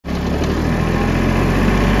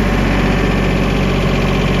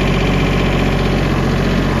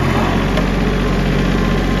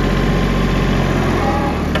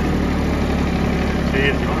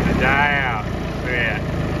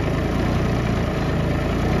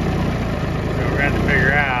we have to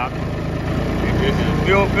figure out if this is a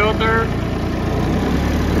fuel filter or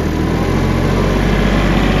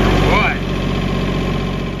what.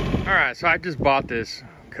 Alright, so I just bought this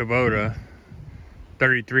Kubota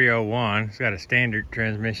 3301. It's got a standard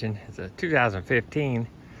transmission. It's a 2015.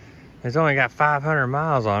 It's only got 500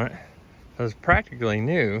 miles on it. So it's practically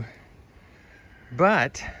new.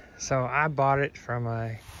 But, so I bought it from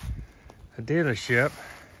a dealership.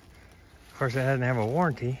 Of course, it doesn't have a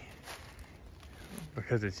warranty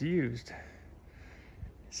because it's used.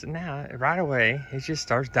 So now, right away, it just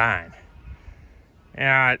starts dying. All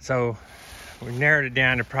right, so we narrowed it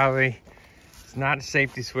down to probably, it's not a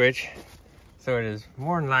safety switch, so it is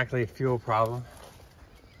more than likely a fuel problem.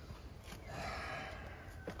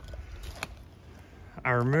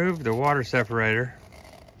 I removed the water separator,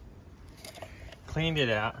 cleaned it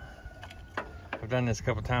out. I've done this a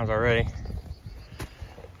couple times already.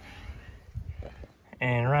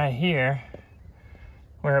 And right here,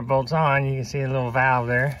 where it bolts on, you can see a little valve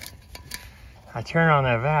there. I turn on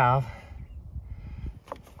that valve,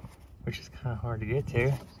 which is kind of hard to get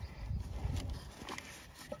to.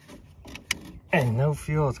 And no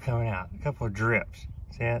fuel is coming out, a couple of drips.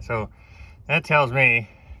 See that? So that tells me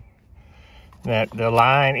that the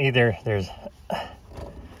line, either there's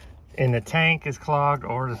in the tank is clogged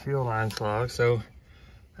or the fuel line's clogged. So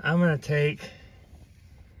I'm gonna take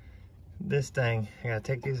this thing, I gotta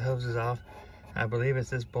take these hoses off. I believe it's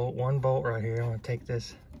this bolt, one bolt right here. I'm gonna take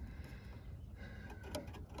this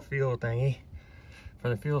fuel thingy for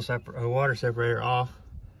the fuel water separator off.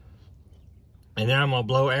 And then I'm gonna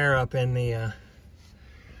blow air up in the,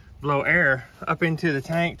 blow air up into the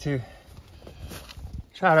tank to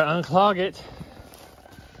try to unclog it,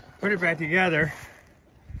 put it back together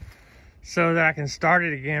so that I can start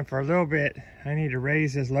it again for a little bit. I need to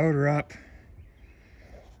raise this loader up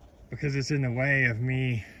because it's in the way of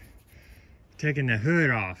me taking the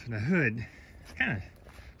hood off. The hood, it's kind of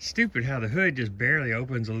stupid how the hood just barely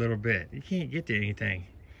opens a little bit. You can't get to anything.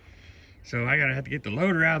 So I have to get the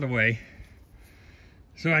loader out of the way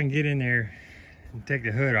so I can get in there and take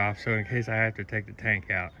the hood off, so in case I have to take the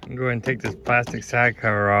tank out. I'm going to go ahead and take this plastic side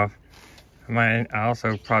cover off.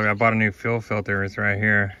 I bought a new fuel filter. It's right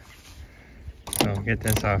here. So get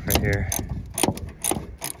this off right here.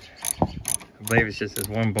 I believe it's just this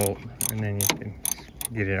one bolt, and then you can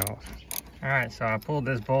get it off. All right, so I pulled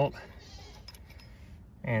this bolt,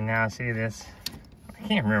 and now I see this. I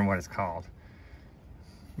can't remember what it's called,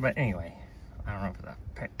 but anyway, I don't know if it's a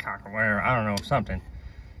petcock or whatever. I don't know, something.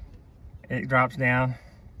 It drops down.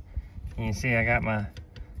 You can see I got my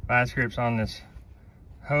vice grips on this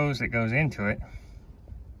hose that goes into it,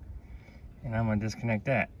 and I'm gonna disconnect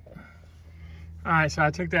that. All right, so I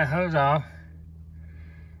took that hose off,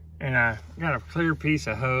 and I got a clear piece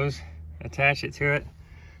of hose, attached it to it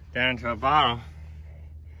down to a bottom.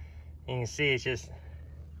 You can see it's just,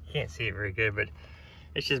 you can't see it very good, but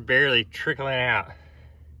it's just barely trickling out.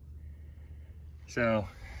 So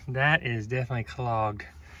that is definitely clogged.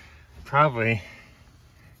 Probably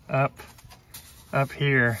up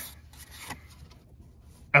here,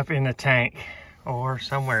 up in the tank, or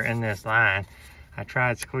somewhere in this line. I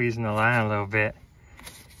tried squeezing the line a little bit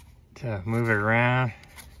to move it around,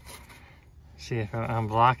 see if I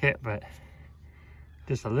unblock it, but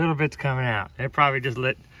just a little bit's coming out. It probably just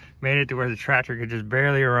made it to where the tractor could just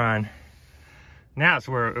barely run. Now it's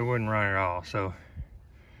where it wouldn't run at all. So,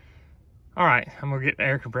 all right, I'm gonna get the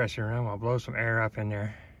air compressor and I'm gonna blow some air up in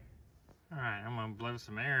there. All right, I'm gonna blow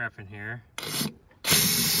some air up in here.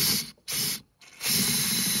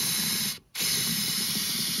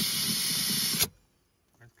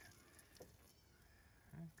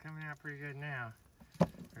 Coming out pretty good now.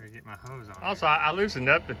 Better get my hose on. Also, I loosened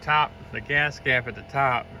up the top, the gas gap at the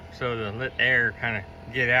top, so to let air kind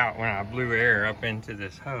of get out when I blew air up into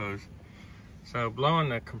this hose. So blowing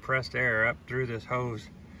the compressed air up through this hose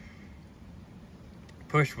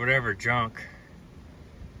pushed whatever junk,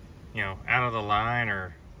 you know, out of the line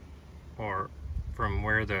or from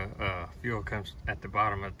where the fuel comes at the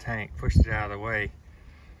bottom of the tank, pushed it out of the way.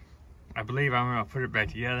 I believe I'm gonna put it back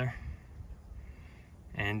together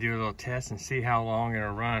and do a little test and see how long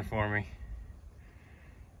it'll run for me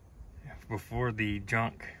before the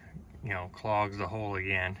junk, you know, clogs the hole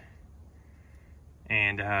again.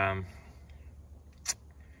 And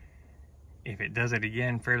if it does it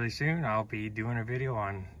again fairly soon, I'll be doing a video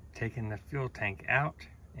on taking the fuel tank out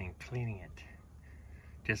and cleaning it,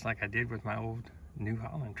 just like I did with my old New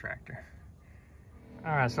Holland tractor.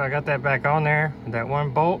 All right, so I got that back on there with that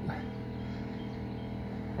one bolt.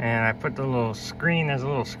 And I put the little screen, there's a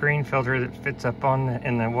little screen filter that fits up on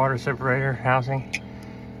in the water separator housing.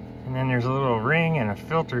 And then there's a little ring and a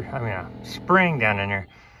filter, a spring down in there.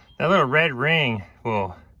 That little red ring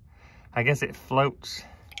will, I guess it floats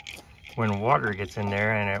when water gets in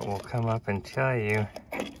there, and it will come up and tell you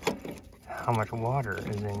how much water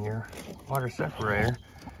is in your water separator.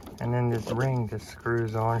 And then this ring just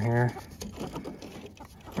screws on here.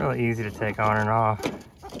 Really easy to take on and off.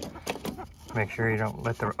 Make sure you don't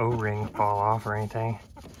let the O-ring fall off or anything.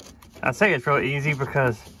 I say it's really easy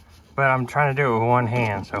but I'm trying to do it with one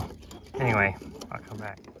hand, so anyway, I'll come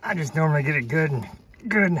back. I just normally get it good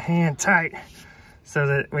and hand tight so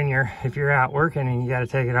that if you're out working and you gotta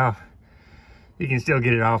take it off, you can still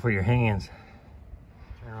get it off with your hands.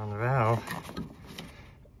 Turn on the valve.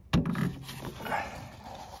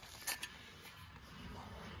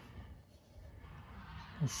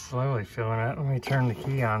 It's slowly filling up. Let me turn the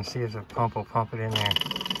key on, see if the pump will pump it in there.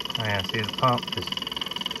 Oh yeah, see the pump just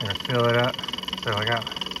gonna fill it up. So I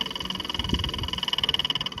got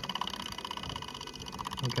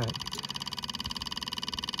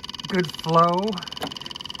good flow.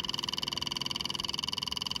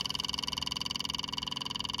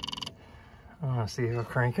 I want to see if it'll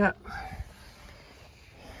crank up.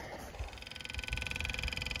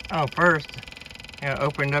 Oh, first, I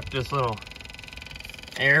opened up this little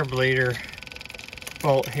air bleeder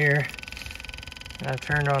bolt here. And I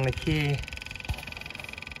turned on the key.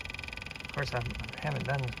 Of course, I haven't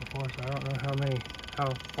done this before, so I don't know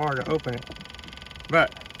how far to open it.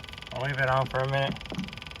 But I'll leave it on for a minute,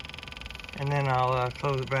 and then I'll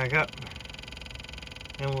close it back up,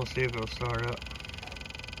 and we'll see if it'll start up.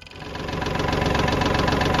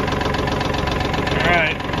 All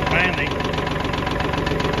right, finally.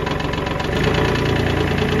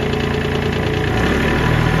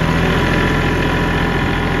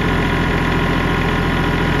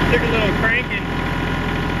 Took a little cranking,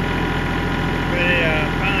 but it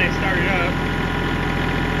finally started up.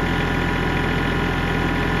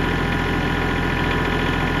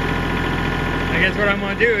 I guess what I'm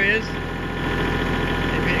going to do is,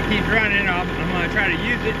 if it keeps running, I'm going to try to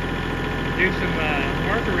use it, do some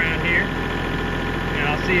work around here, and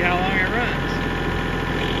I'll see how long it runs.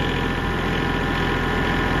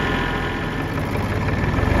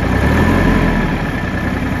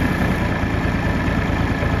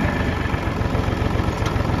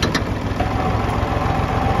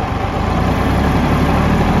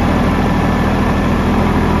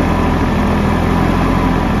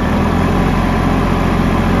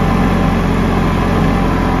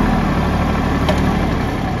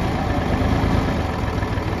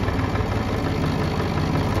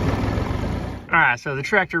 Alright, so the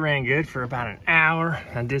tractor ran good for about an hour.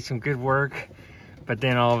 I did some good work, but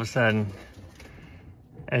then all of a sudden,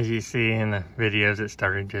 as you see in the videos, it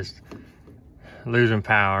started just losing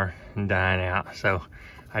power and dying out. So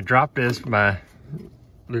I dropped this by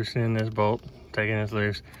loosening this bolt, taking this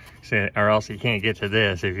loose, or else you can't get to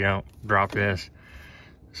this if you don't drop this.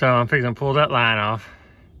 So I'm fixing to pull that line off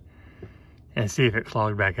and see if it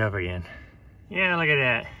clogged back up again. Yeah, look at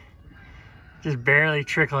that. Just barely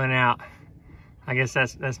trickling out. I guess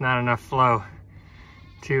that's not enough flow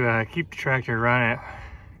to keep the tractor running.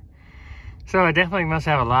 So I definitely must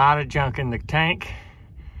have a lot of junk in the tank.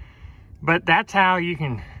 But that's how you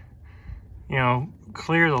can,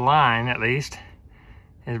 clear the line, at least,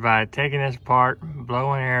 is by taking this apart,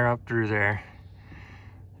 blowing air up through there.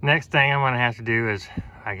 Next thing I'm gonna have to do is,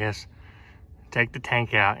 I guess, take the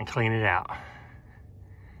tank out and clean it out. All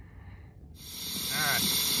right,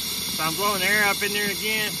 so I'm blowing air up in there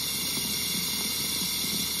again.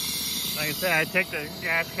 Like I said, I take the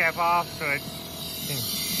gas cap off so it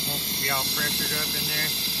won't be all pressured up in there.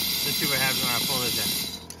 Let's see what happens when I pull this out.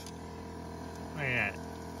 Look at that.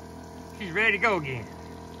 She's ready to go again.